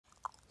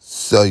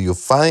So you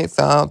finally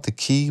found the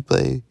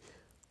Keyblade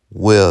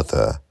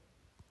wielder.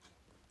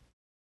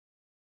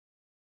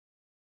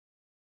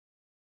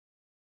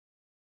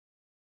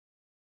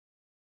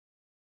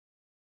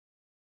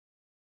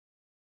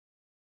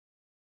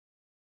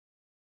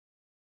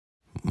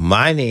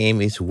 My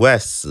name is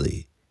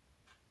Wesley,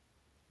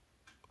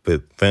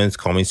 but friends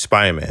call me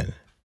Spider-Man.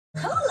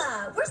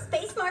 Hola! We're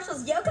Space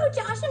Marshals Yoko,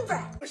 Josh, and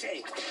Brett.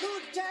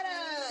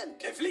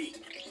 Lieutenant! The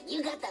fleet.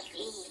 You got the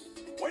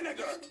fleet. Buena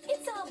girl.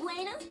 It's all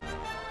bueno.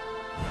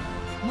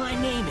 My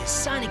name is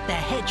Sonic the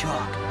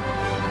Hedgehog.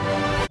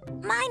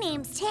 My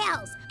name's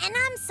Tails, and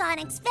I'm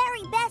Sonic's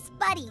very best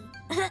buddy.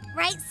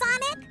 Right,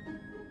 Sonic?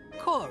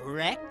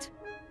 Correct.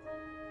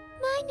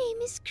 My name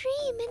is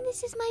Cream, and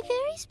this is my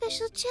very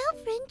special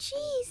gel friend,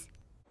 Cheese.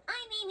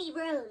 I'm Amy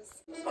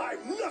Rose.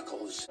 I'm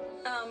Knuckles.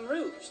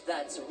 Rouge.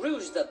 That's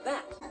Rouge the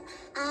Bat.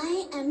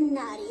 I am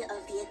Naughty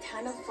of the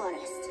Eternal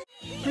Forest.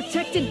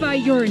 Protected by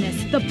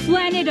Uranus, the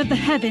planet of the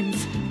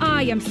heavens,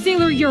 I am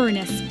Sailor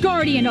Uranus,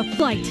 guardian of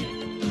flight.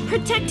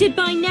 Protected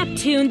by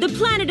Neptune, the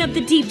planet of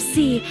the deep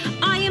sea,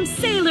 I am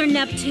Sailor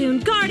Neptune,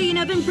 guardian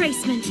of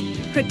embracement.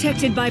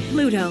 Protected by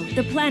Pluto,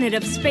 the planet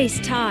of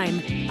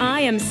space-time,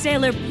 I am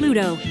Sailor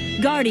Pluto,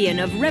 guardian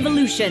of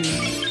revolution.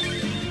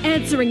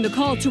 Answering the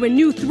call to a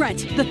new threat,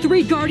 the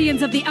three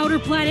guardians of the outer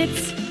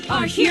planets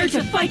are here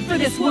to fight for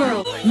this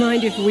world.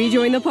 Mind if we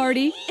join the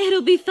party?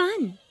 It'll be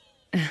fun.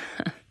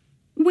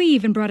 We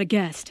even brought a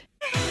guest.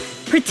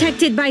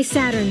 Protected by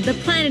Saturn, the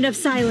planet of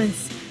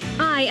silence,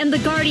 I am the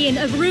guardian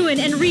of ruin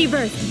and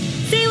rebirth,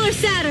 Sailor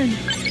Saturn.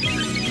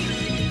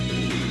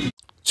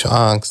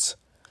 Chunks,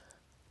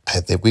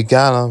 I think we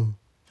got him.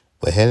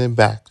 We're heading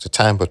back to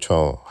Time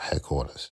Patrol headquarters.